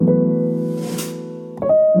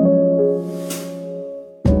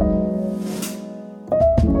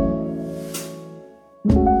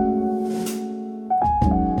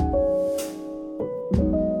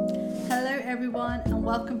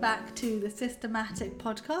to the Systematic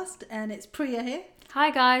podcast, and it's Priya here. Hi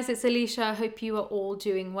guys, it's Alicia. I hope you are all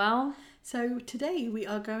doing well. So today we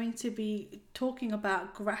are going to be talking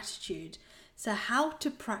about gratitude. So how to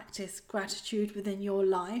practice gratitude within your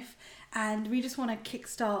life, and we just want to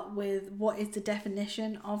kickstart with what is the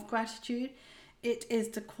definition of gratitude. It is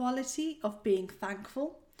the quality of being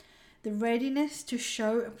thankful, the readiness to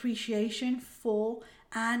show appreciation for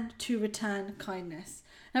and to return kindness.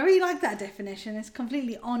 And I really like that definition. It's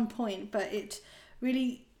completely on point, but it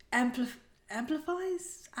really amplifies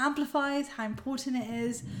how important it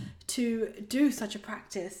is to do such a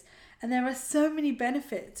practice. And there are so many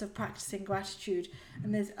benefits of practicing gratitude,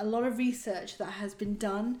 and there's a lot of research that has been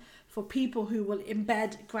done for people who will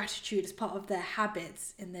embed gratitude as part of their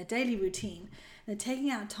habits in their daily routine. They're taking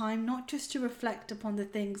out time not just to reflect upon the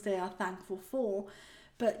things they are thankful for,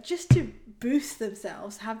 but just to boost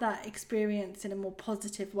themselves, have that experience in a more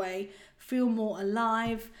positive way, feel more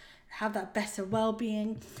alive, have that better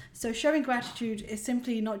well-being. So showing gratitude is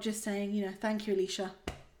simply not just saying, thank you, Alicia.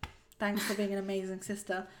 Thanks for being an amazing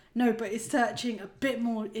sister. No, but it's searching a bit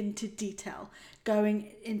more into detail,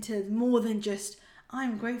 going into more than just,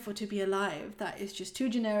 I'm grateful to be alive. That is just too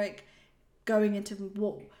generic, going into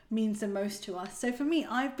what means the most to us. So for me,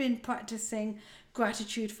 I've been practicing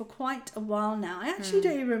gratitude for quite a while now. I actually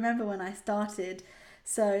don't even remember when I started,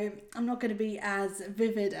 so I'm not going to be as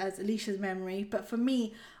vivid as Alicia's memory, but for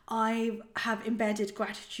me, I have embedded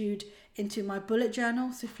gratitude into my bullet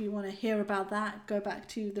journal. So if you want to hear about that, go back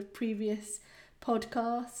to the previous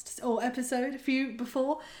podcast or episode, a few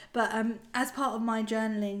before. But as part of my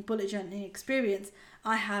bullet journaling experience,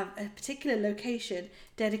 I have a particular location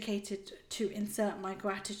dedicated to insert my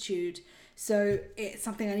gratitude. So it's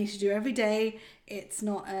something I need to do every day. It's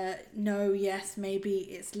not a no, yes, maybe.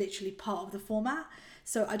 It's literally part of the format.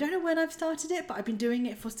 So I don't know when I've started it, but I've been doing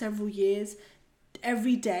it for several years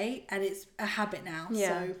every day, and it's a habit now. Yeah,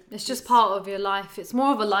 so it's just part of your life. It's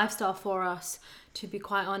more of a lifestyle for us, to be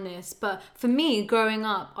quite honest. But for me, growing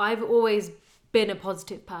up, I've always been a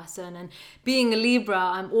positive person, and being a Libra,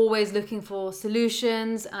 I'm always looking for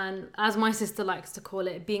solutions, and as my sister likes to call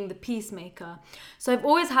it, being the peacemaker. So I've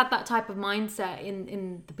always had that type of mindset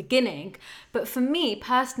in the beginning. But for me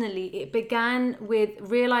personally, it began with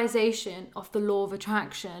realization of the law of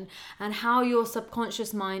attraction and how your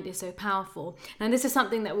subconscious mind is so powerful. And this is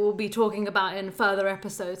something that we'll be talking about in further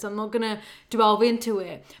episodes. I'm not going to delve into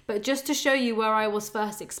it, but just to show you where I was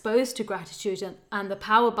first exposed to gratitude and the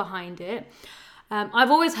power behind it.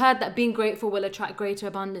 I've always heard that being grateful will attract greater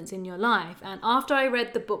abundance in your life. And after I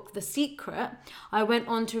read the book The Secret, I went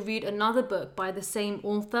on to read another book by the same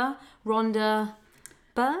author, Rhonda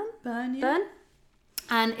Byrne.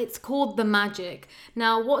 And it's called The Magic.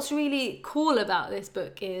 Now, what's really cool about this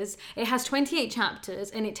book is it has 28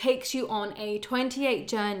 chapters, and it takes you on a 28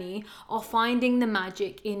 journey of finding the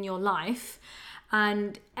magic in your life.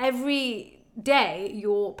 And every day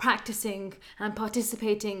you're practicing and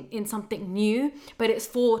participating in something new, but it's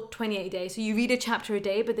for 28 days. So you read a chapter a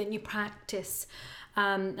day, but then you practice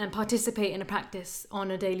and participate in a practice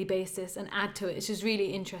on a daily basis and add to it. It's just really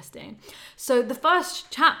interesting. So the first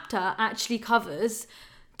chapter actually covers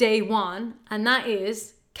day one, and that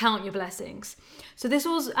is count your blessings. So this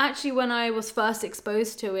was actually when I was first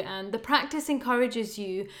exposed to it, and the practice encourages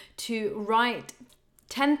you to write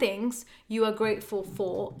 10 things you are grateful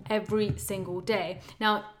for every single day.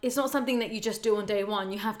 Now, it's not something that you just do on day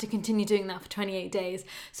one. You have to continue doing that for 28 days.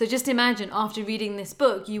 So just imagine after reading this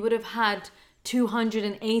book, you would have had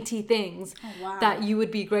 280 things that you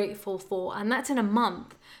would be grateful for. And that's in a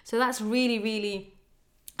month. So that's really, really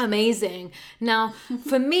amazing. Now,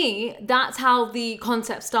 for me, that's how the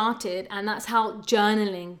concept started, and that's how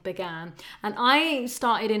journaling began. And I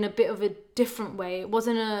started in a bit of a different way. It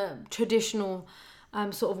wasn't a traditional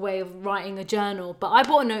sort of way of writing a journal, but I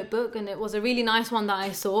bought a notebook, and it was a really nice one that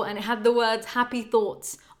I saw, and it had the words happy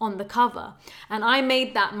thoughts on the cover, and I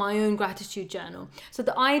made that my own gratitude journal. So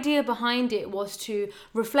the idea behind it was to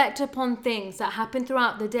reflect upon things that happened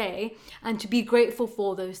throughout the day and to be grateful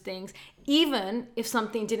for those things, even if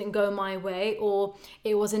something didn't go my way, or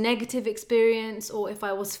it was a negative experience, or if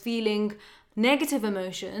I was feeling negative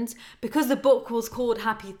emotions. Because the book was called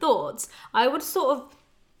Happy Thoughts, I would sort of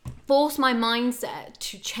force my mindset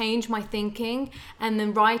to change my thinking and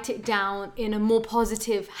then write it down in a more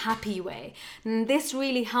positive, happy way. And this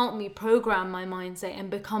really helped me program my mindset and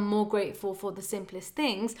become more grateful for the simplest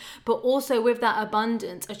things, but also with that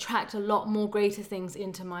abundance, attract a lot more greater things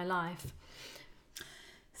into my life.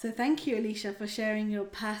 So thank you, Alicia, for sharing your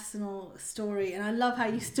personal story. And I love how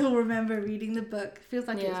you still remember reading the book. It feels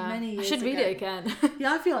like it was many years ago. I should read it again.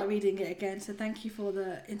 Yeah, I feel like reading it again. So thank you for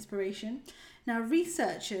the inspiration. Now,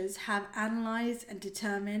 researchers have analysed and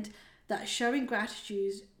determined that showing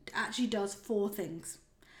gratitude actually does 4 things.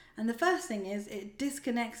 And the first thing is it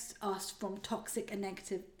disconnects us from toxic and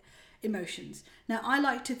negative emotions. Now, I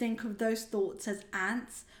like to think of those thoughts as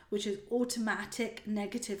ants, which is automatic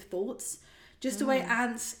negative thoughts. Just the way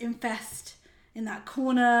ants infest in that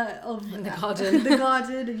corner of the garden. the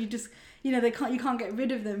garden, and you just, you can't get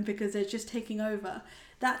rid of them because they're just taking over.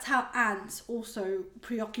 That's how ants also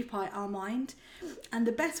preoccupy our mind. And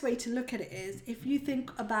the best way to look at it is, if you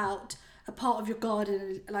think about a part of your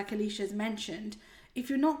garden, like Alicia's mentioned, if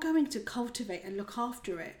you're not going to cultivate and look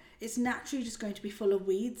after it, it's naturally just going to be full of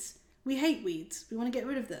weeds. We hate weeds. We want to get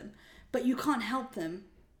rid of them. But you can't help them.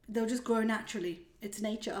 They'll just grow naturally. It's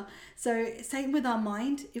nature. So same with our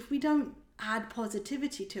mind. If we don't add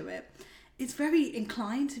positivity to it, it's very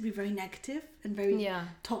inclined to be very negative and very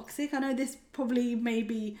toxic. I know this probably may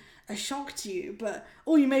be a shock to you,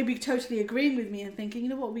 or you may be totally agreeing with me and thinking, you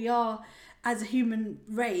know what, we are, as a human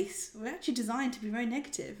race, we're actually designed to be very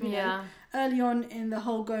negative. You know? Early on in the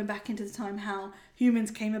whole, going back into the time how humans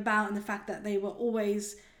came about, and the fact that they were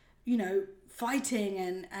always, fighting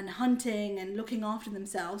and hunting and looking after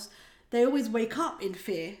themselves, they always wake up in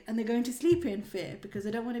fear and they're going to sleep in fear because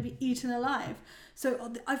they don't want to be eaten alive.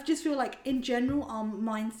 So I just feel like in general our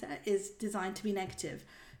mindset is designed to be negative.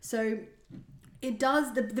 So it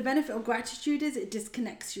does, the benefit of gratitude is it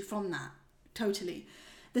disconnects you from that totally.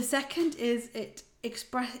 The second is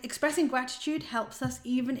expressing gratitude helps us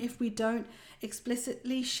even if we don't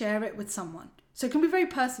explicitly share it with someone. So it can be very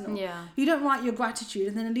personal. Yeah. You don't write your gratitude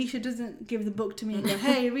and then Alicia doesn't give the book to me and go,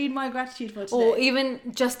 hey, read my gratitude for today. Or even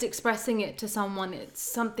just expressing it to someone, it's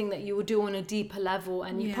something that you will do on a deeper level,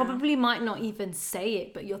 and you probably might not even say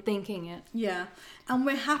it, but you're thinking it. Yeah. And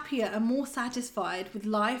we're happier and more satisfied with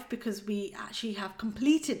life because we actually have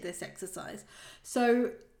completed this exercise.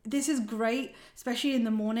 So this is great, especially in the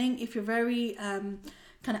morning. If you're very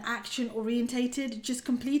kind of action orientated, just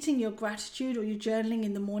completing your gratitude or your journaling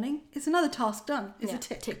in the morning, it's another task done. It's a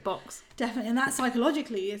tick box. Definitely. And that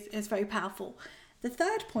psychologically is very powerful. The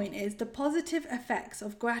third point is the positive effects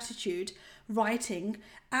of gratitude writing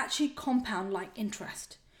actually compound like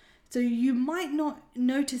interest. So you might not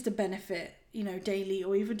notice the benefit, daily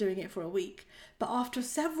or even doing it for a week, but after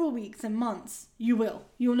several weeks and months, you'll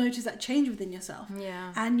notice that change within yourself.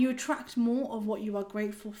 Yeah. And you attract more of what you are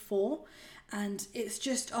grateful for. And it's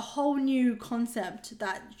just a whole new concept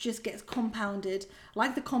that just gets compounded,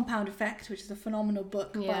 like The Compound Effect, which is a phenomenal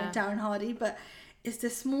book by Darren Hardy. But it's the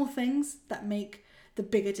small things that make the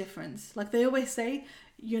bigger difference. Like they always say,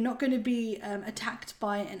 you're not going to be attacked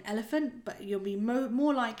by an elephant, but you'll be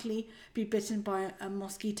more likely be bitten by a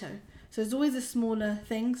mosquito. So it's always the smaller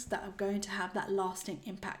things that are going to have that lasting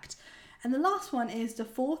impact. And the last one is the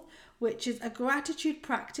fourth, which is a gratitude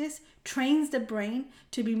practice trains the brain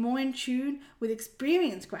to be more in tune with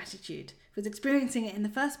experienced gratitude, with experiencing it in the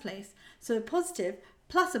first place. So a positive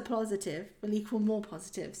plus a positive will equal more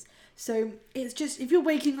positives. So it's just, if you're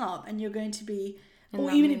waking up and you're going to be,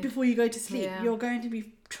 or even before you go to sleep, you're going to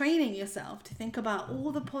be training yourself to think about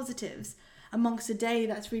all the positives amongst a day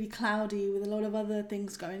that's really cloudy with a lot of other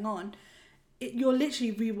things going on. You're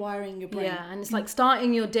literally rewiring your brain. Yeah, and it's like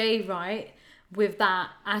starting your day right with that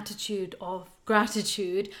attitude of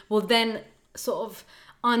gratitude will then sort of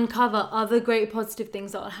uncover other great positive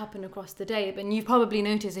things that will happen across the day. But you probably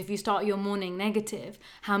notice if you start your morning negative,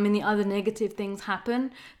 how many other negative things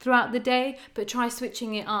happen throughout the day. But try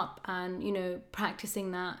switching it up and,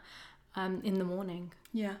 practicing that in the morning.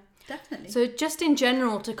 Yeah. Definitely. So just in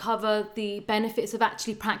general, to cover the benefits of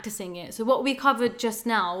actually practicing it. So what we covered just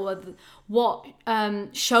now were what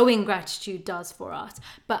showing gratitude does for us.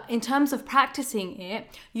 But in terms of practicing it,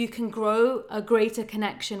 you can grow a greater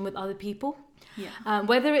connection with other people. Yeah.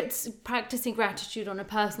 Whether it's practicing gratitude on a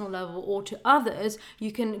personal level or to others,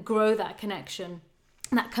 you can grow that connection,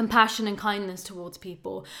 that compassion and kindness towards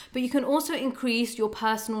people. But you can also increase your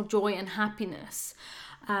personal joy and happiness.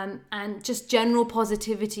 And just general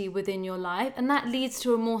positivity within your life, and that leads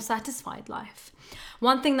to a more satisfied life.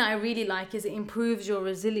 One thing that I really like is it improves your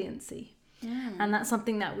resiliency, and that's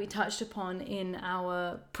something that we touched upon in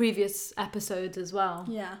our previous episodes as well.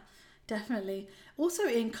 Yeah, definitely. Also,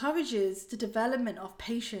 it encourages the development of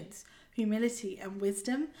patience, humility, and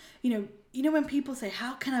wisdom. You know when people say,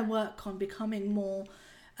 "How can I work on becoming more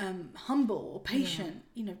humble or patient?"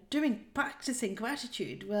 Practicing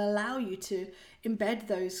gratitude will allow you to embed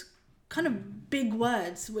those kind of big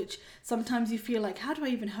words, which sometimes you feel like, how do I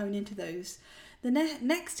even hone into those? The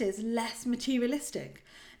next is less materialistic.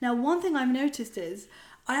 Now, one thing I've noticed is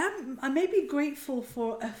I may be grateful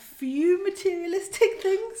for a few materialistic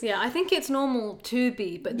things. Yeah, I think it's normal to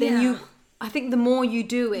be, but then I think the more you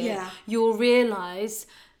do it, you'll realize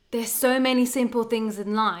there's so many simple things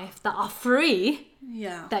in life that are free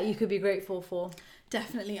that you could be grateful for.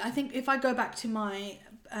 Definitely. I think if I go back to my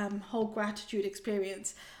whole gratitude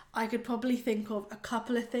experience, I could probably think of a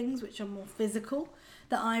couple of things which are more physical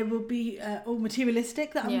that I will be, or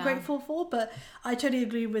materialistic that I'm grateful for. But I totally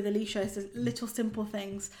agree with Alicia. It's the little simple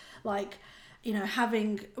things like, you know,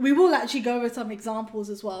 we will actually go over some examples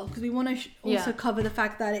as well, because we want to also cover the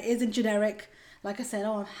fact that it isn't generic. Like I said,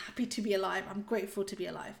 I'm happy to be alive. I'm grateful to be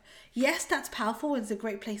alive. Yes, that's powerful. It's a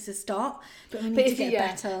great place to start, but we need to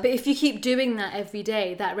get better. But if you keep doing that every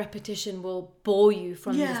day, that repetition will bore you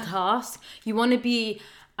from the task. You want to be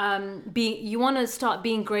you want to start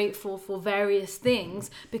being grateful for various things,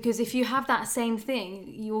 because if you have that same thing,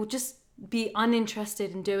 you'll just be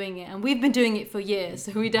uninterested in doing it. And we've been doing it for years,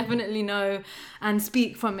 so we definitely know and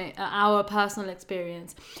speak from it, our personal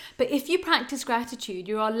experience. But if you practice gratitude,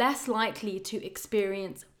 you are less likely to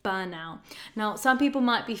experience burnout. Now, some people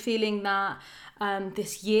might be feeling that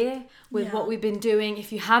this year with what we've been doing,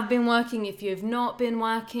 if you have been working, if you have not been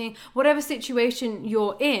working, whatever situation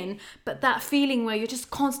you're in, but that feeling where you're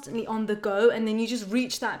just constantly on the go and then you just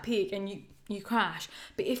reach that peak and you crash.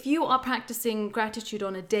 But if you are practicing gratitude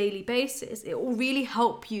on a daily basis, it will really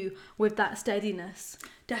help you with that steadiness.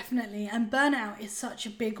 Definitely. And burnout is such a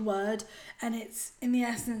big word, and it's in the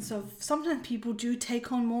essence of sometimes people do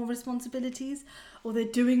take on more responsibilities, or they're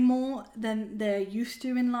doing more than they're used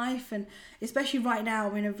to in life. And especially right now,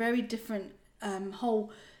 we're in a very different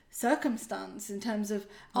whole circumstance in terms of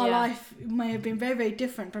our life may have been very, very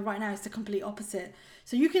different, but right now it's the complete opposite.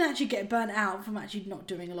 So you can actually get burnt out from actually not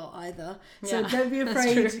doing a lot either. So don't be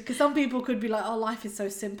afraid, because some people could be like, oh, life is so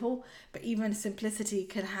simple, but even simplicity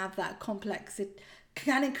can have that complex,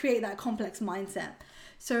 can create that complex mindset.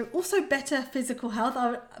 So also better physical health.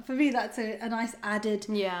 For me, that's a nice added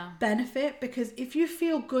benefit, because if you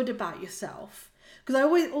feel good about yourself, because I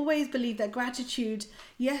always believe that gratitude,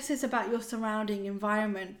 yes, it's about your surrounding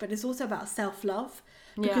environment, but it's also about self-love,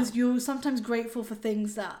 because you're sometimes grateful for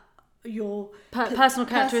things that your personal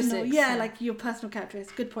characteristics. Like your personal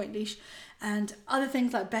characteristics. Good point, Leash. And other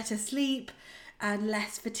things like better sleep and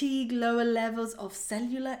less fatigue, lower levels of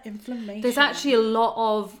cellular inflammation. There's actually a lot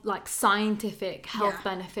of like scientific health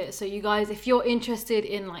benefits. So you guys, if you're interested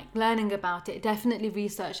in like learning about it, definitely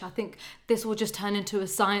research. I think this will just turn into a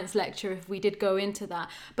science lecture if we did go into that.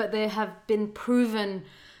 But there have been proven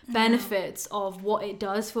benefits of what it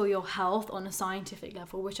does for your health on a scientific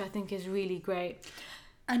level, which I think is really great.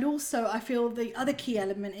 And also, I feel the other key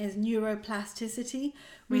element is neuroplasticity.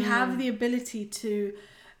 We have the ability to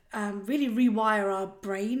really rewire our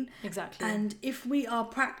brain. Exactly. And if we are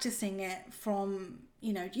practicing it from,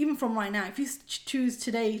 even from right now, if you choose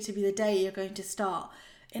today to be the day you're going to start,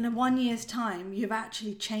 in a 1 year's time, you've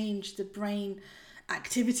actually changed the brain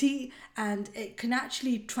activity, and it can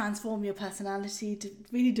actually transform your personality to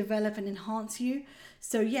really develop and enhance you.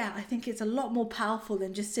 So I think it's a lot more powerful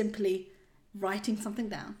than just simply writing something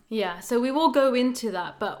down. So we will go into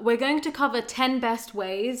that, but we're going to cover 10 best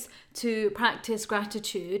ways to practice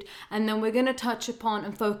gratitude, and then we're going to touch upon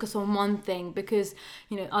and focus on one thing, because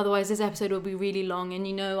otherwise this episode will be really long,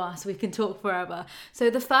 and us, we can talk forever. So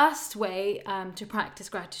the first way to practice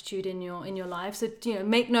gratitude in your life, so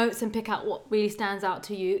make notes and pick out what really stands out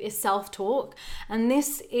to you, is self-talk. And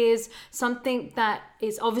this is something that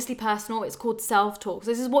is obviously personal. It's called self-talk.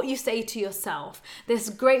 So this is what you say to yourself. There's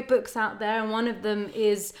great books out there, and one of them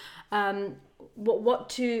is what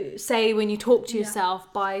to say when you talk to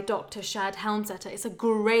yourself by Dr. Shad Helmstetter. It's a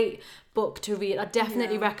great book to read. I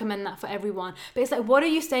definitely recommend that for everyone. But it's like, what are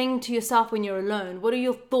you saying to yourself when you're alone? What are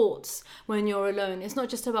your thoughts when you're alone? It's not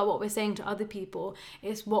just about what we're saying to other people.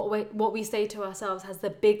 It's what we say to ourselves has the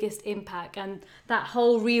biggest impact. And that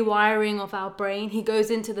whole rewiring of our brain, he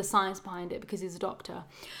goes into the science behind it because he's a doctor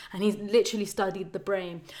and he's literally studied the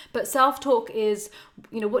brain. But self-talk is,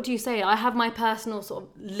 what do you say? I have my personal sort of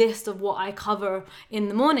list of what I cover in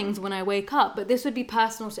the mornings when I wake up, but this would be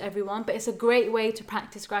personal to everyone. But it's a great way to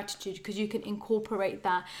practice gratitude, because you can incorporate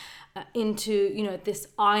that into, this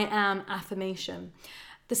I am affirmation.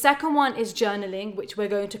 The second one is journaling, which we're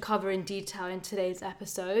going to cover in detail in today's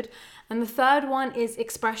episode. And the third one is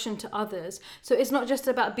expression to others. So it's not just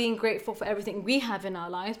about being grateful for everything we have in our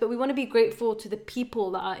lives, but we want to be grateful to the people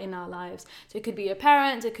that are in our lives. So it could be your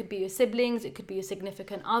parents, it could be your siblings, it could be your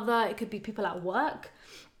significant other, it could be people at work,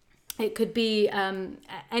 it could be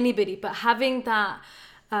anybody. But having that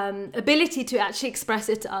ability to actually express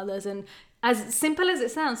it to others, and as simple as it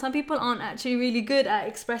sounds, some people aren't actually really good at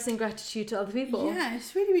expressing gratitude to other people. Yeah,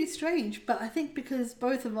 it's really, really strange. But I think because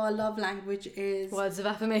both of our love language is Words of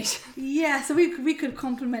affirmation. Yeah, so we could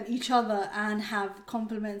compliment each other and have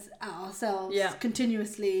compliments at ourselves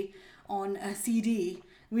continuously on a CD.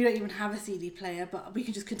 We don't even have a CD player, but we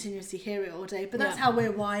can just continuously hear it all day. But that's how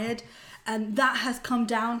we're wired. And that has come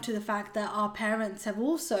down to the fact that our parents have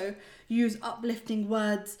also used uplifting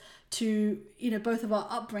words to, both of our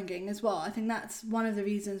upbringing as well. I think that's one of the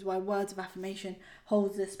reasons why words of affirmation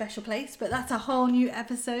holds a special place. But that's a whole new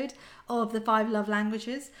episode of the 5 love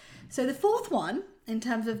languages. So the fourth one, in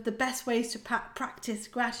terms of the best ways to practice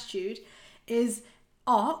gratitude, is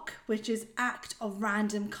ARC, which is act of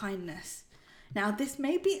random kindness. Now, this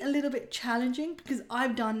may be a little bit challenging because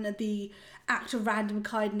I've done the act of random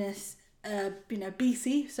kindness,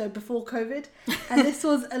 BC, so before COVID. And this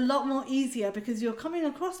was a lot more easier because you're coming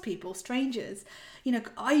across people, strangers.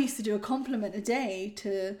 I used to do a compliment a day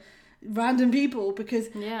to random people because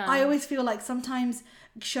I always feel like sometimes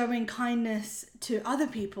showing kindness to other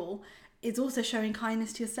people is also showing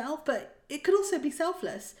kindness to yourself, but it could also be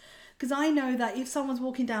selfless. Because I know that if someone's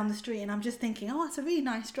walking down the street and I'm just thinking, oh, that's a really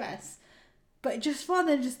nice dress. But just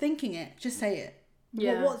rather than just thinking it, just say it.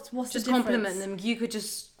 Yeah. What's just the difference? compliment them. You could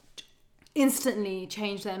just instantly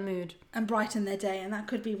change their mood and brighten their day, and that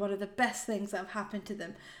could be one of the best things that have happened to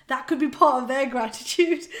them. That could be part of their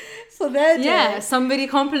gratitude for their day. Yeah, somebody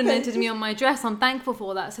complimented me on my dress. I'm thankful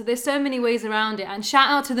for that. So there's so many ways around it. And shout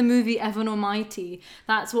out to the movie Evan Almighty.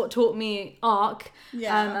 That's what taught me ARC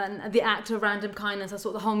and the act of random kindness. That's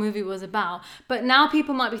what the whole movie was about. But now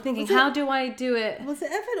people might be thinking, how do I do it? Was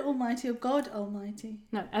it Evan Almighty or God Almighty?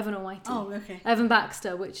 No, Evan Almighty. Oh, okay. Evan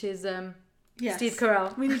Baxter, which is yes. Steve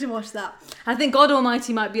Carell. We need to watch that. I think God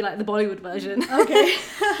Almighty might be like the Bollywood version. Okay.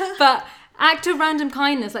 But act of random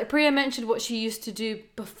kindness, like Priya mentioned what she used to do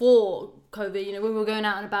before COVID, when we were going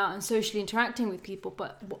out and about and socially interacting with people.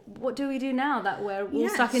 But what do we do now that we're all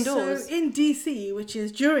stuck indoors? So in DC, which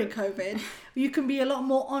is during COVID, you can be a lot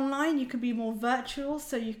more online. You can be more virtual.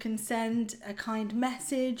 So you can send a kind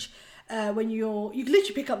message when you can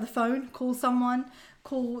literally pick up the phone, call someone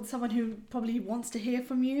who probably wants to hear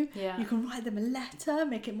from you. Yeah. You can write them a letter,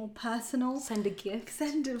 make it more personal. Send a gift.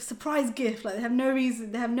 Send a surprise gift. Like they have no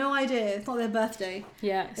reason, they have no idea. It's not their birthday.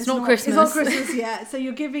 Yeah, it's not Christmas. It's not Christmas yet. So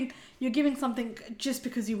you're giving something just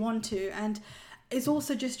because you want to, and it's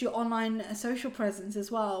also just your online social presence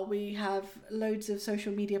as well. We have loads of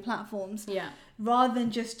social media platforms. Yeah. Rather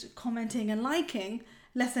than just commenting and liking,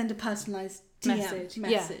 let's send a personalized DM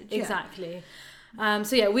message. Yeah, exactly.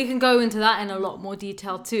 We can go into that in a lot more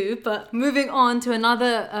detail too. But moving on to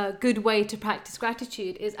another good way to practice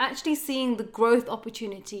gratitude is actually seeing the growth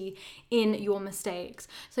opportunity in your mistakes.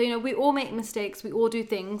 So, we all make mistakes. We all do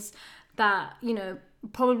things that,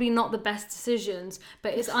 probably not the best decisions,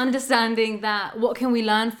 but it's understanding that what can we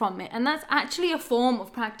learn from it. And that's actually a form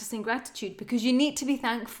of practicing gratitude because you need to be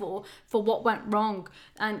thankful for what went wrong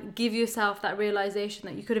and give yourself that realization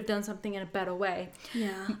that you could have done something in a better way.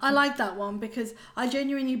 Yeah, I like that one because I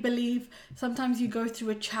genuinely believe sometimes you go through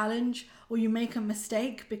a challenge or you make a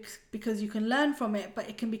mistake because you can learn from it, but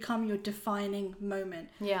it can become your defining moment.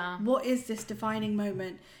 Yeah. What is this defining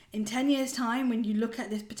moment? In 10 years' time, when you look at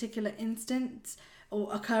this particular instance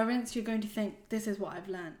or occurrence, you're going to think, this is what I've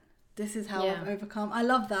learned. This is how I've overcome. I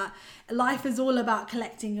love that. Life is all about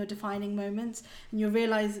collecting your defining moments, and you'll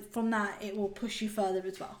realize from that it will push you further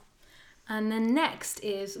as well. And then next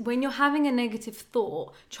is when you're having a negative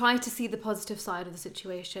thought, try to see the positive side of the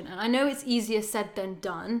situation. And I know it's easier said than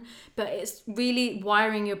done, but it's really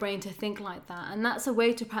wiring your brain to think like that. And that's a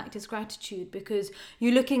way to practice gratitude because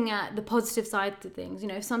you're looking at the positive side to things.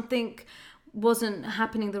 If something wasn't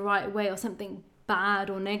happening the right way or something bad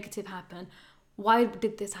or negative happened, why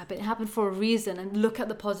did this happen? It happened for a reason, and look at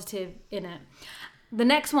the positive in it. The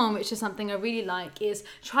next one, which is something I really like, is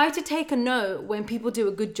try to take a note when people do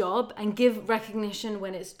a good job and give recognition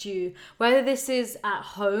when it's due. Whether this is at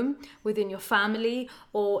home, within your family,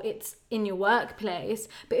 or it's in your workplace.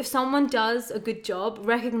 But if someone does a good job,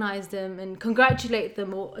 recognize them and congratulate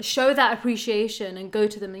them or show that appreciation and go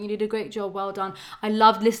to them and you did a great job, well done. I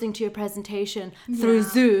loved listening to your presentation through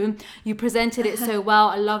Zoom. You presented it so well.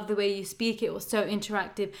 I love the way you speak. It was so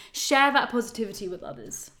interactive. Share that positivity with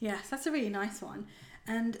others. Yes, that's a really nice one.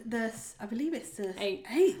 And I believe it's the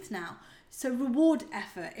eighth now. So reward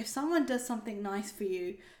effort. If someone does something nice for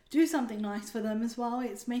you, do something nice for them as well.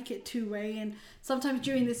 Make it two-way. And sometimes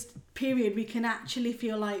during this period, we can actually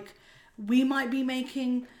feel like we might be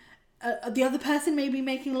making, the other person may be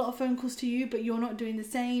making a lot of phone calls to you, but you're not doing the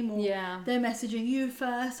same, or they're messaging you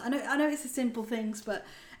first. I know it's the simple things, but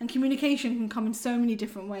And communication can come in so many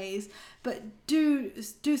different ways, but do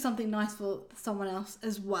something nice for someone else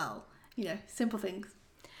as well. Simple things.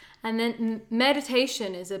 And then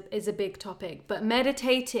meditation is a big topic, but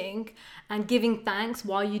meditating and giving thanks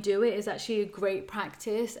while you do it is actually a great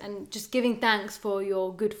practice, and just giving thanks for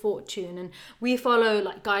your good fortune. And we follow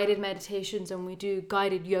like guided meditations, and we do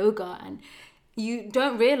guided yoga, and you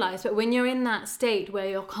don't realize, but when you're in that state where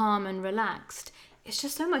you're calm and relaxed, it's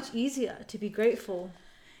just so much easier to be grateful.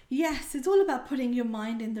 Yes, it's all about putting your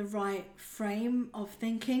mind in the right frame of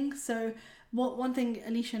thinking. So one thing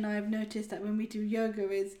Alicia and I have noticed that when we do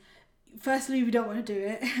yoga is, firstly, we don't want to do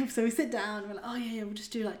it. So we sit down, we're like, oh yeah, we'll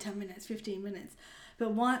just do like 10 minutes, 15 minutes. But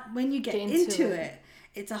when you get into it,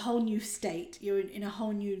 it's a whole new state. You're in a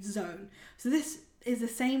whole new zone. So this is the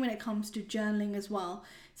same when it comes to journaling as well.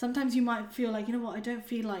 Sometimes you might feel like, I don't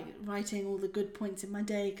feel like writing all the good points in my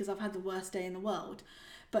day because I've had the worst day in the world.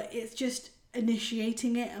 But it's just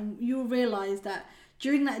initiating it, and you'll realize that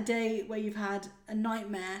during that day where you've had a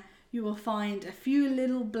nightmare, you will find a few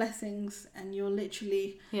little blessings, and you'll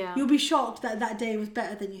be shocked that that day was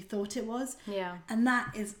better than you thought it was. Yeah. And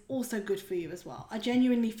that is also good for you as well. I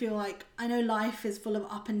genuinely feel like, I know life is full of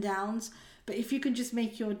up and downs, but if you can just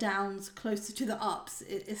make your downs closer to the ups,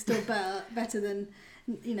 it's still better than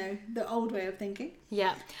the old way of thinking.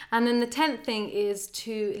 Yeah. And then the 10th thing is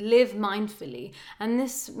to live mindfully. And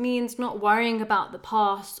this means not worrying about the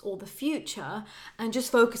past or the future, and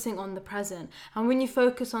just focusing on the present. And when you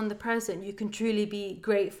focus on the present, you can truly be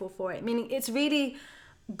grateful for it. Meaning it's really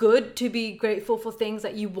good to be grateful for things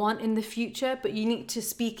that you want in the future, but you need to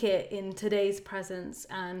speak it in today's presence.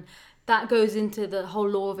 And that goes into the whole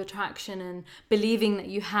law of attraction and believing that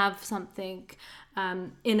you have something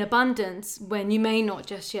in abundance when you may not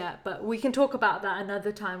just yet. But we can talk about that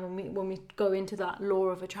another time when we go into that law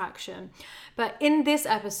of attraction. But in this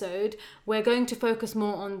episode, we're going to focus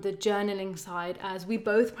more on the journaling side, as we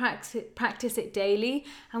both practice it daily,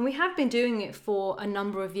 and we have been doing it for a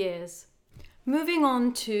number of years. Moving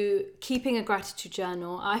on to keeping a gratitude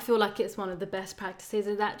journal, I feel like it's one of the best practices.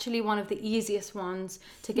 It's actually one of the easiest ones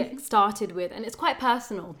to get started with, and it's quite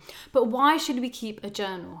personal. But why should we keep a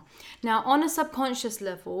journal? Now, on a subconscious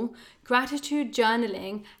level, gratitude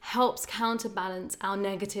journaling helps counterbalance our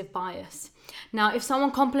negative bias. Now, if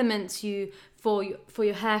someone compliments you for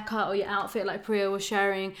your haircut or your outfit, like Priya was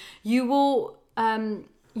sharing, you'll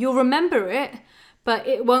remember it, but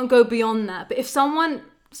it won't go beyond that. But if someone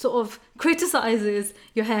sort of criticizes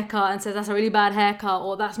your haircut and says that's a really bad haircut,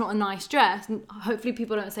 or that's not a nice dress, and hopefully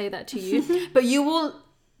people don't say that to you, but you will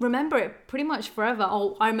remember it pretty much forever.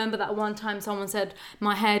 Oh, I remember that one time someone said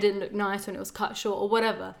my hair didn't look nice when it was cut short, or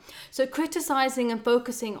whatever. So criticizing and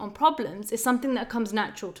focusing on problems is something that comes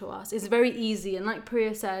natural to us. It's very easy, and like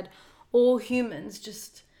Priya said, all humans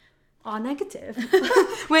just are negative.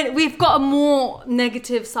 We've got a more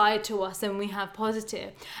negative side to us than we have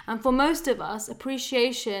positive. And for most of us,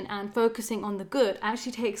 appreciation and focusing on the good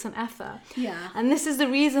actually takes some effort. Yeah. And this is the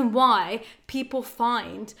reason why people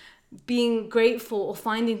find being grateful or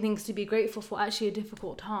finding things to be grateful for actually a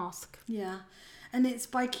difficult task. Yeah. And it's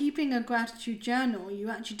by keeping a gratitude journal, you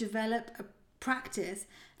actually develop a practice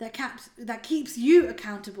that keeps you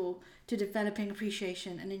accountable to developing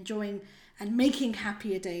appreciation and enjoying and making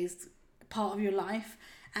happier days part of your life.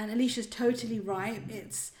 And Alicia's totally right.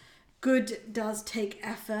 It's good does take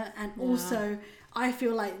effort, and also I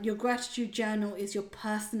feel like your gratitude journal is your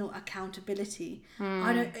personal accountability.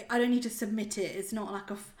 I don't need to submit it. It's not like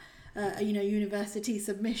a university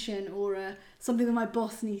submission or something that my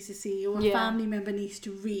boss needs to see or a family member needs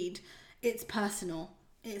to read. It's personal.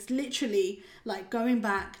 It's literally like going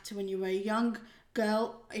back to when you were a young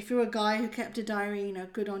girl. If you're a guy who kept a diary,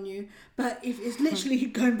 good on you. But if it's literally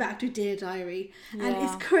going back to Dear Diary. And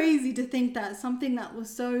it's crazy to think that something that was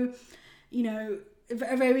so,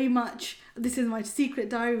 very much, this is my secret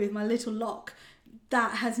diary with my little lock,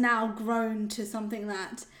 that has now grown to something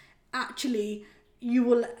that actually you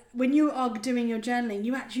will, when you are doing your journaling,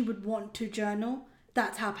 you actually would want to journal.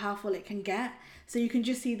 That's how powerful it can get. So you can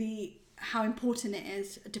just see how important it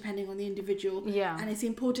is depending on the individual. Yeah. And it's the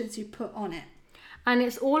importance you put on it. And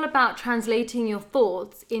it's all about translating your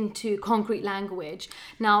thoughts into concrete language.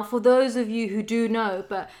 Now, for those of you who do know,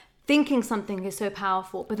 but thinking something is so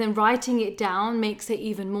powerful, but then writing it down makes it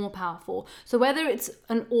even more powerful. So whether it's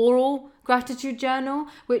an oral gratitude journal,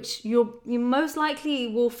 which you most likely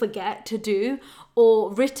will forget to do,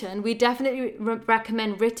 or written, we definitely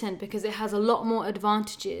recommend written because it has a lot more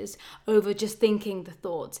advantages over just thinking the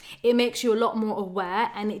thoughts. It makes you a lot more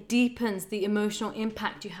aware, and it deepens the emotional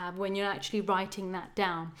impact you have when you're actually writing that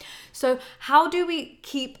down. So how do we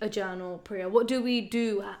keep a journal, Priya? What do we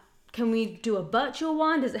do can we do a virtual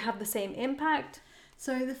one? Does it have the same impact?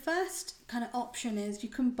 So the first kind of option is you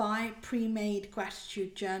can buy pre-made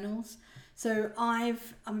gratitude journals. So I'm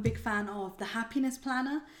a big fan of the Happiness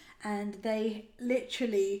Planner, and they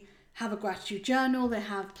literally have a gratitude journal, they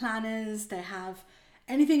have planners, they have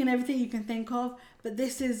anything and everything you can think of, but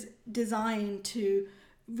this is designed to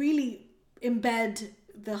really embed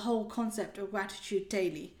the whole concept of gratitude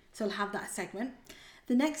daily. So I'll have that segment.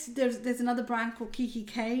 The next, there's another brand called Kiki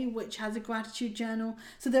K, which has a gratitude journal.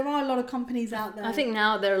 So there are a lot of companies out there. I think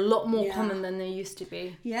now they're a lot more common than they used to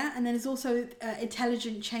be. Yeah, and then there's also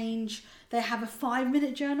Intelligent Change. They have a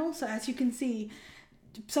 5-minute journal. So as you can see,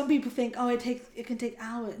 some people think, oh, it can take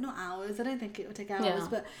hours. Not hours. I don't think it will take hours. Yeah.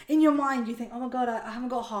 But in your mind, you think, oh my God, I haven't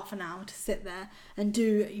got half an hour to sit there and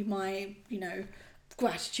do my,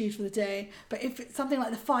 gratitude for the day. But if it's something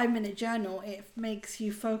like the 5-minute journal, it makes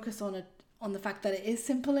you focus on the fact that it is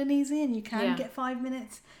simple and easy, and you can get 5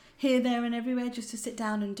 minutes here, there and everywhere just to sit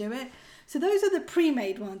down and do it. So those are the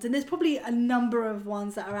pre-made ones, and there's probably a number of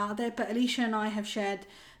ones that are out there, but Alicia and I have shared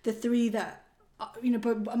the 3 that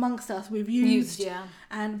but amongst us we've used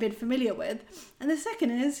and been familiar with. And the second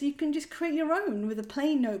is you can just create your own with a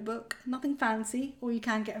plain notebook, nothing fancy, or you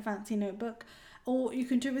can get a fancy notebook, or you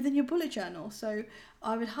can do it within your bullet journal. So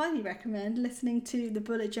I would highly recommend listening to the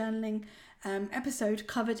bullet journaling episode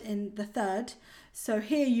covered in the 3rd. So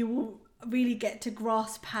here you will really get to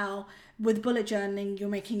grasp how with bullet journaling you're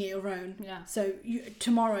making it your own. Yeah. So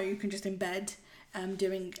tomorrow you can just embed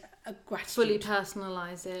doing a gratitude. Fully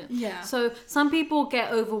personalize it. Yeah. So some people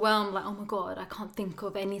get overwhelmed, like, oh my God, I can't think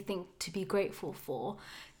of anything to be grateful for.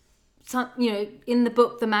 Some, in the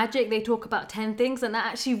book The Magic, they talk about 10 things, and that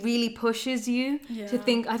actually really pushes you to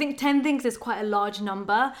think. I think 10 things is quite a large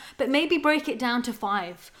number, but maybe break it down to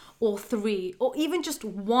 5 or 3 or even just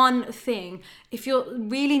one thing. If you're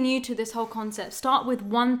really new to this whole concept, start with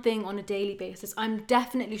one thing on a daily basis. I'm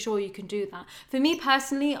definitely sure you can do that. For me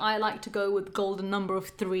personally, I like to go with the golden number of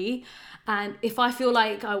 3, and if I feel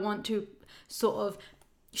like I want to sort of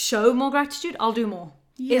show more gratitude, I'll do more.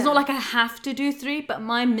 Yeah. It's not like I have to do 3, but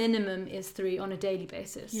my minimum is 3 on a daily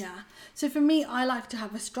basis. Yeah. So for me, I like to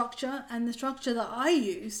have a structure, and the structure that I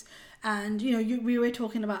use, and we were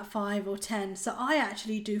talking about 5 or 10. So I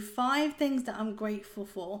actually do 5 things that I'm grateful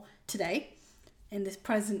for today, in this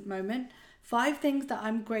present moment. 5 things that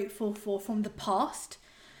I'm grateful for from the past.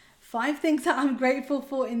 5 things that I'm grateful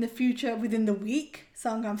for in the future within the week.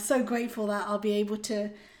 So I'm so grateful that I'll be able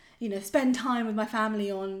to, spend time with my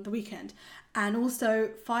family on the weekend. And also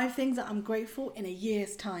 5 things that I'm grateful in a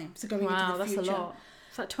year's time. So going into the future. Wow, that's a lot.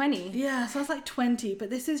 It's like 20. Yeah, so that's like 20. But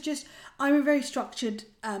this is just, I'm a very structured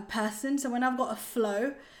person. So when I've got a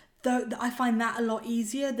flow, I find that a lot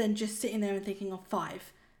easier than just sitting there and thinking of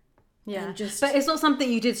 5. Yeah, but it's not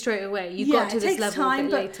something you did straight away. You got to this level a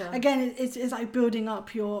bit later. Again, it's like building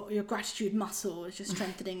up your gratitude muscle. It's just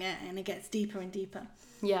strengthening it, and it gets deeper and deeper.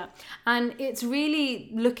 Yeah, and it's really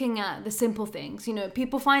looking at the simple things.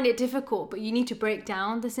 People find it difficult, but you need to break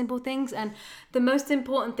down the simple things. And the most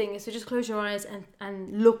important thing is to just close your eyes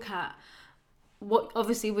and look at what,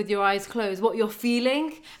 obviously with your eyes closed, what you're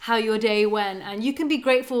feeling, how your day went. And you can be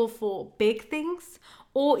grateful for big things,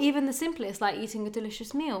 or even the simplest, like eating a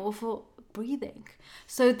delicious meal, or for breathing.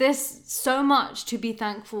 So there's so much to be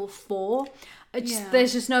thankful for.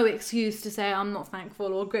 There's just no excuse to say I'm not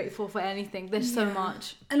thankful or grateful for anything. There's so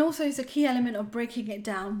much. And also it's a key element of breaking it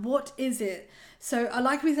down. What is it? So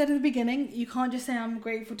like we said in the beginning, you can't just say I'm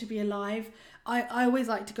grateful to be alive. I always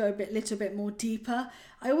like to go a little bit more deeper.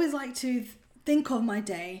 I always like to think of my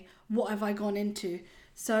day. What have I gone into?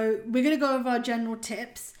 So we're going to go over our general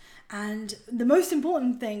tips. And the most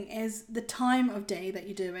important thing is the time of day that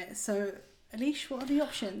you do it. So, Alish, what are the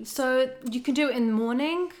options? So you can do it in the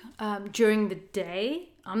morning, during the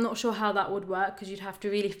day. I'm not sure how that would work because you'd have to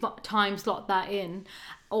really time slot that in.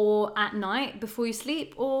 Or at night before you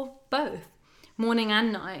sleep, or both, morning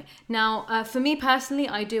and night. Now, for me personally,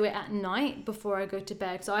 I do it at night before I go to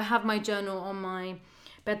bed. So I have my journal on my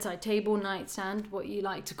bedside table, nightstand, what you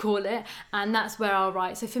like to call it, and that's where I'll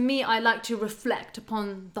write. So for me, I like to reflect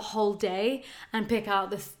upon the whole day and pick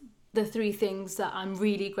out the 3 things that I'm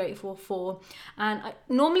really grateful for. And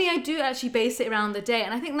normally I do actually base it around the day,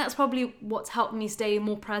 and I think that's probably what's helped me stay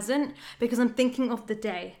more present, because I'm thinking of the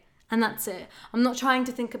day, and that's it. I'm not trying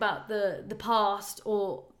to think about the past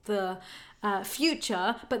or the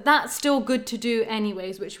future, but that's still good to do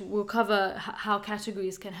anyways, which we'll cover how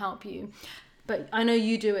categories can help you. But I know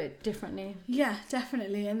you do it differently. Yeah,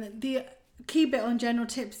 definitely. And the key bit on general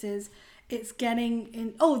tips is it's getting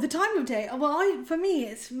in... Oh, the time of day. Well, for me,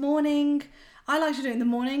 it's morning. I like to do it in the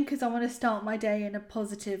morning because I want to start my day in a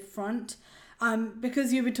positive front.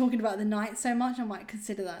 Because you've been talking about the night so much, I might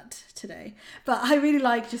consider that today. But I really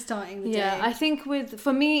like just starting the day. Yeah, I think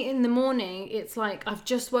for me in the morning, it's like I've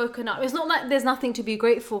just woken up. It's not like there's nothing to be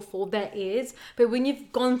grateful for. There is. But when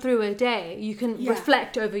you've gone through a day, you can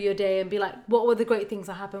reflect over your day and be like, what were the great things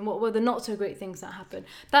that happened? What were the not so great things that happened?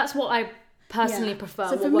 That's what I personally prefer.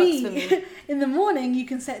 So what works for me. In the morning, you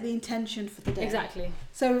can set the intention for the day. Exactly.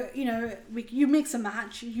 So, you mix and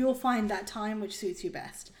match. You'll find that time which suits you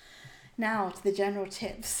best. Now to the general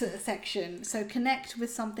tips section. So connect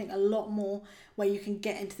with something a lot more where you can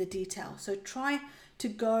get into the detail. So try to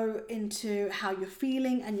go into how you're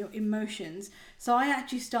feeling and your emotions. So I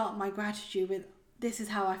actually start my gratitude with, this is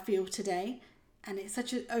how I feel today. And it's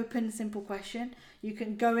such an open, simple question. You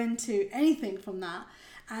can go into anything from that.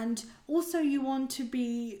 And also you want to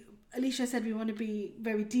be, Alicia said we want to be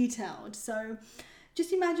very detailed. So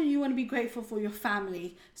just imagine you want to be grateful for your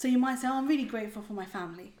family. So you might say, I'm really grateful for my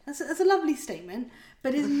family. That's a lovely statement,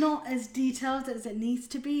 but it's not as detailed as it needs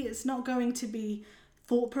to be. It's not going to be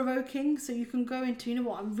thought-provoking. So you can go into,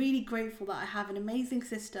 I'm really grateful that I have an amazing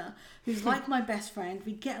sister who's like my best friend.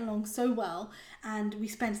 We get along so well and we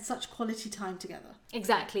spend such quality time together.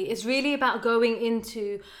 Exactly. It's really about going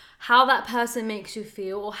into how that person makes you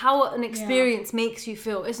feel or how an experience makes you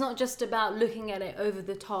feel. It's not just about looking at it over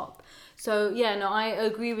the top. So I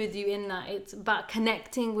agree with you in that. It's about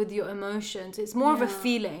connecting with your emotions. It's more of a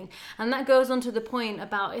feeling. And that goes on to the point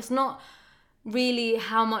about it's not really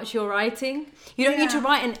how much you're writing. You don't need to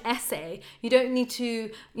write an essay. You don't need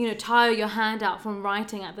to, tire your hand out from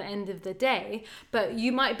writing at the end of the day. But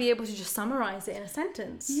you might be able to just summarize it in a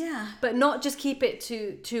sentence. Yeah. But not just keep it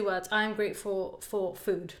to 2 words. I'm grateful for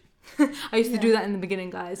food. I used to do that in the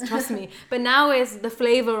beginning, guys, trust me. But now is the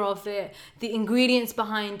flavor of it, the ingredients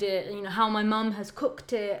behind it, how my mum has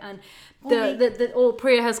cooked it and or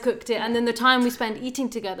Priya has cooked it, and then the time we spend eating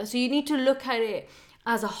together. So you need to look at it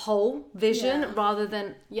as a whole vision rather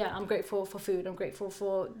than I'm grateful for food, I'm grateful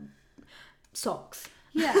for socks.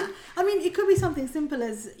 Yeah. I mean, it could be something simple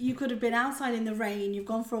as you could have been outside in the rain, you've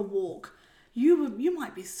gone for a walk. You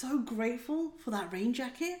might be so grateful for that rain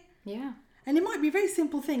jacket. Yeah. And it might be a very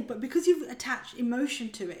simple thing, but because you've attached emotion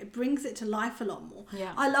to it, it brings it to life a lot more.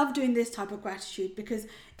 Yeah. I love doing this type of gratitude because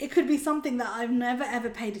it could be something that I've never ever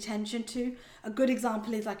paid attention to. A good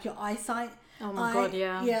example is like your eyesight. Oh my God,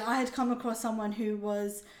 yeah. Yeah, I had come across someone who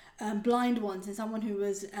was blind once and someone who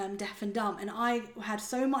was deaf and dumb. And I had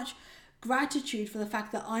so much gratitude for the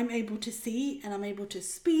fact that I'm able to see and I'm able to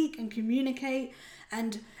speak and communicate.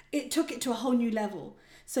 And it took it to a whole new level.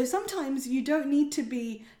 So sometimes you don't need to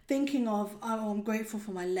be thinking of, I'm grateful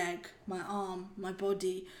for my leg, my arm, my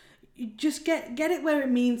body. You just get it where it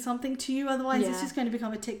means something to you. Otherwise, it's just going to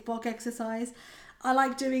become a tick box exercise. I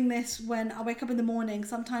like doing this when I wake up in the morning.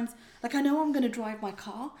 Sometimes, I know I'm going to drive my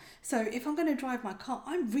car. So if I'm going to drive my car,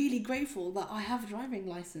 I'm really grateful that I have a driving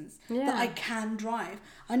license, that I can drive.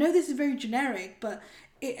 I know this is very generic, but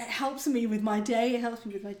it helps me with my day. It helps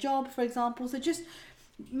me with my job, for example. So just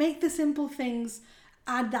make the simple things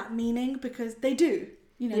add that meaning, because they do.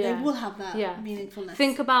 They will have that meaningfulness.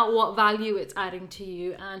 Think about what value it's adding to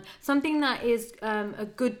you. And something that is a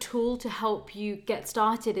good tool to help you get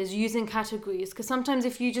started is using categories. Because sometimes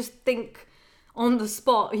if you just think on the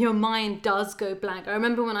spot, your mind does go blank. I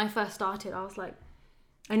remember when I first started, I was like,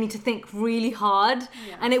 I need to think really hard.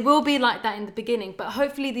 Yeah. And it will be like that in the beginning. But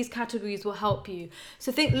hopefully these categories will help you.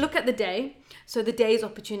 So look at the day. So the day's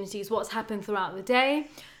opportunities, what's happened throughout the day.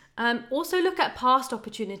 Also look at past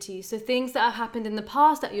opportunities, so things that have happened in the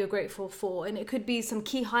past that you're grateful for, and it could be some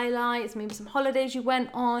key highlights, maybe some holidays you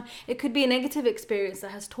went on, it could be a negative experience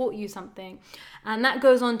that has taught you something. And that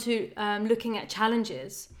goes on to looking at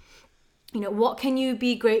challenges. What can you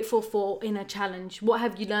be grateful for in a challenge? What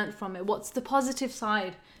have you learned from it? What's the positive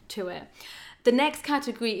side to it? The next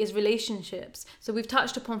category is relationships. So we've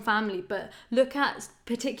touched upon family, but look at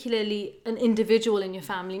particularly an individual in your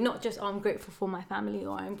family, not just, I'm grateful for my family,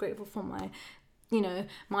 or I'm grateful for my,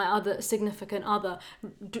 my other significant other.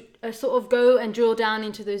 Sort of go and drill down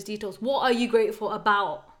into those details. What are you grateful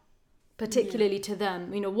about, particularly to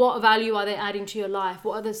them? What value are they adding to your life?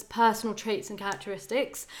 What are those personal traits and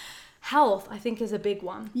characteristics? Health, I think, is a big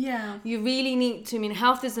one. Yeah. You really need to,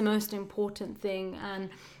 health is the most important thing,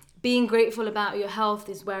 and being grateful about your health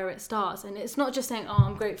is where it starts. And it's not just saying,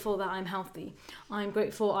 I'm grateful that I'm healthy. I'm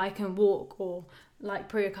grateful I can walk, or like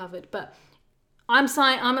Priya covered. But I'm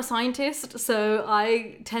a scientist, so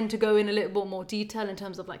I tend to go in a little bit more detail in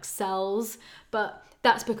terms of cells. But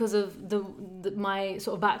that's because of my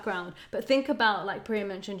sort of background. But think about, like Priya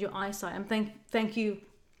mentioned, your eyesight. And thank you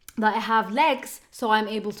that I have legs, so I'm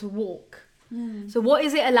able to walk. So what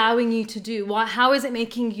is it allowing you to do? How is it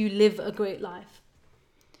making you live a great life?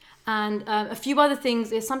 And a few other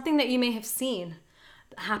things is something that you may have seen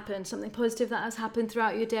happen, something positive that has happened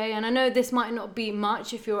throughout your day. And I know this might not be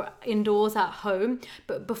much if you're indoors at home,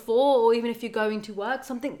 but before, or even if you're going to work,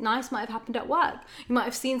 something nice might have happened at work. You might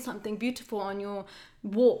have seen something beautiful on your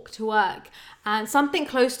walk to work, and something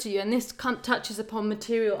close to you, and this touches upon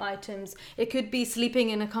material items. It could be sleeping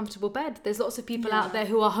in a comfortable bed. There's lots of people out there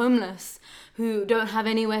who are homeless, who don't have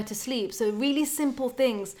anywhere to sleep. So really simple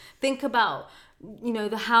things. Think about,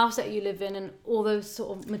 the house that you live in and all those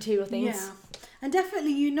sort of material things. Yeah. And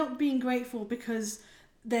definitely you not being grateful because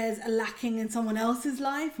there's a lacking in someone else's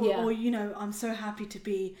life, or I'm so happy to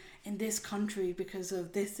be in this country because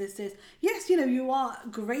of this. Yes, you are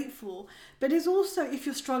grateful, but it's also if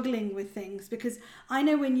you're struggling with things, because I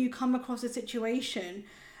know when you come across a situation,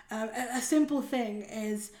 a simple thing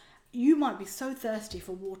is you might be so thirsty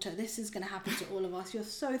for water. This is going to happen to all of us. You're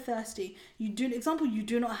so thirsty. You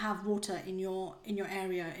do not have water in your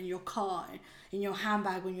area, in your car, in your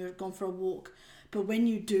handbag when you're gone for a walk. But when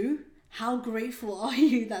you do, how grateful are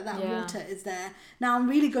you that water is there? Now, I'm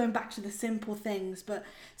really going back to the simple things, but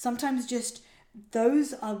sometimes just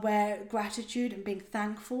those are where gratitude and being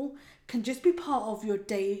thankful can just be part of your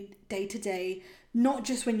day to day, not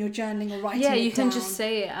just when you're journaling or writing it down. Yeah, you can just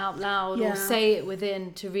say it out loud or say it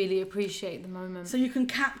within to really appreciate the moment. So you can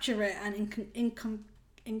capture it and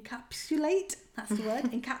encapsulate, that's the word,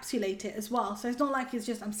 encapsulate it as well. So it's not like it's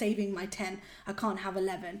just I'm saving my 10, I can't have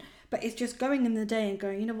 11. But it's just going in the day and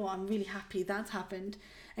going, you know what, I'm really happy that's happened.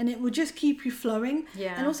 And it will just keep you flowing.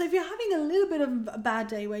 Yeah. And also if you're having a little bit of a bad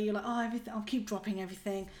day where you're like, everything, I'll keep dropping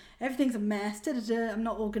everything. Everything's a mess, I'm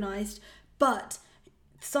not organised. But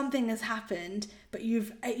something has happened, but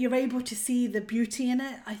you're able to see the beauty in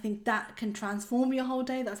it. I think that can transform your whole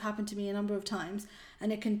day. That's happened to me a number of times.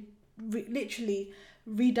 And it can literally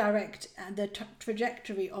redirect the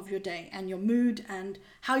trajectory of your day and your mood and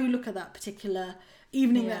how you look at that particular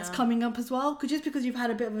evening that's coming up as well. Because just because you've had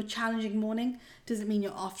a bit of a challenging morning doesn't mean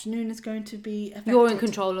your afternoon is going to be affected. You're in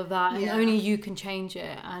control of that, and only you can change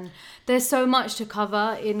it. And there's so much to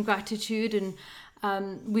cover in gratitude, and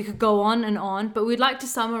we could go on, but we'd like to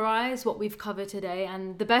summarize what we've covered today.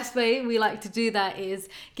 And the best way we like to do that is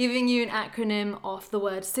giving you an acronym of the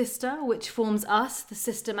word sister, which forms us, the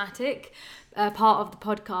systematic part of the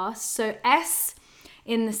podcast. So S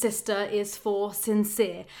in the sister is for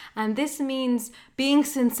sincere, and this means being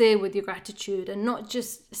sincere with your gratitude and not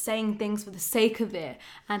just saying things for the sake of it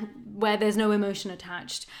and where there's no emotion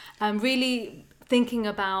attached. Really thinking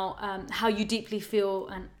about how you deeply feel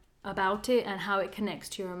and about it and how it connects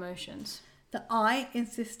to your emotions. The I in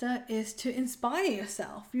sister is to inspire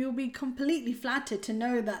yourself. You'll be completely flattered to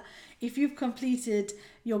know that if you've completed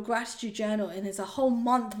your gratitude journal and it's a whole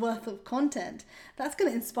month worth of content, that's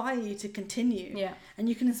going to inspire you to continue. Yeah. And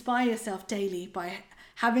you can inspire yourself daily by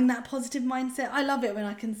having that positive mindset. I love it when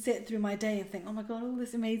I can sit through my day and think, oh my God, all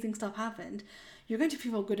this amazing stuff happened. You're going to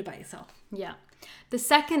feel good about yourself. Yeah. The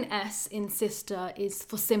second S in sister is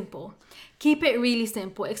for simple. Keep it really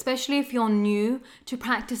simple, especially if you're new to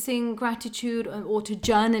practicing gratitude or to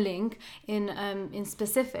journaling in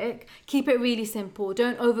specific. Keep it really simple.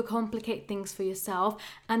 Don't overcomplicate things for yourself,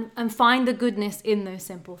 and find the goodness in those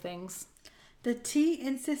simple things. The T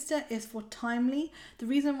in sister is for timely. The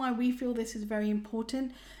reason why we feel this is very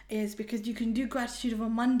important is because you can do gratitude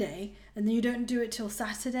on Monday and then you don't do it till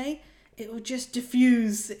Saturday. It will just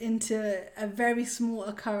diffuse into a very small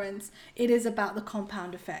occurrence. It is about the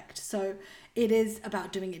compound effect. So it is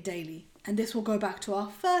about doing it daily. And this will go back to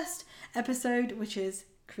our first episode, which is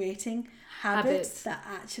creating habits that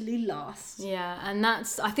actually last. Yeah, and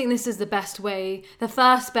I think this is the best way, the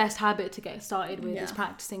first best habit to get started with is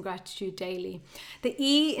practicing gratitude daily. The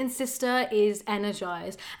E in sister is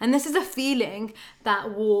energize, and this is a feeling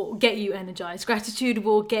that will get you energized. Gratitude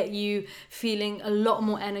will get you feeling a lot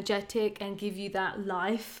more energetic and give you that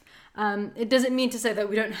life. It doesn't mean to say that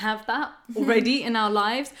we don't have that already in our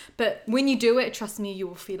lives, but when you do it, trust me, you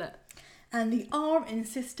will feel it. And the R in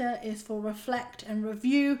sister is for reflect and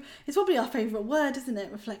review. It's probably our favourite word, isn't it?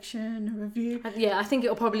 Reflection and review. Yeah, I think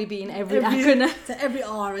it'll probably be in every acronym. So every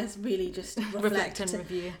R is really just reflect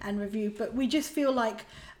and review. But we just feel like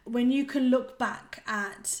when you can look back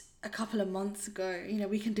at a couple of months ago,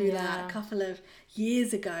 we can do that a couple of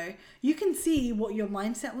years ago, you can see what your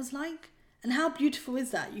mindset was like. And how beautiful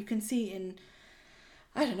is that? You can see in,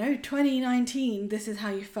 2019, this is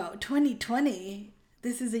how you felt. 2020...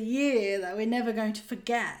 this is a year that we're never going to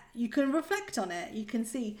forget. You can reflect on it. You can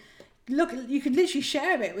see look, you could literally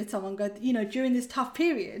share it with someone. Go, you know, during this tough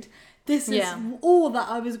period, this is Yeah. all that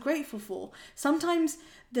I was grateful for. Sometimes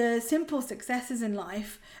the simple successes in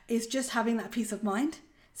life is just having that peace of mind.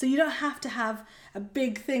 So you don't have to have a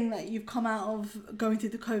big thing that you've come out of going through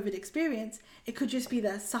the COVID experience. It could just be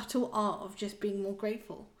the subtle art of just being more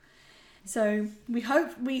grateful. So we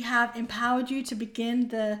hope we have empowered you to begin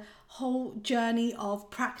the whole journey of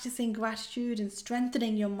practicing gratitude and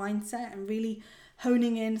strengthening your mindset and really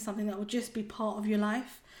honing in something that will just be part of your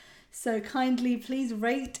life. So kindly please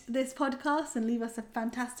rate this podcast and leave us a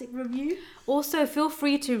fantastic review. Also, feel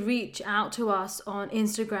free to reach out to us on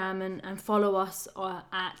Instagram and follow us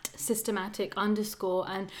at systematic_.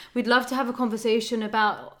 And we'd love to have a conversation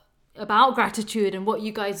about gratitude and what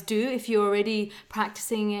you guys do if you're already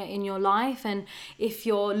practicing it in your life. And if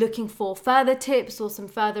you're looking for further tips or some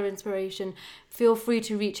further inspiration, feel free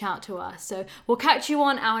to reach out to us. So we'll catch you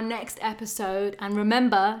on our next episode, and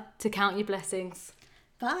remember to count your blessings.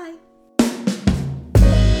 Bye.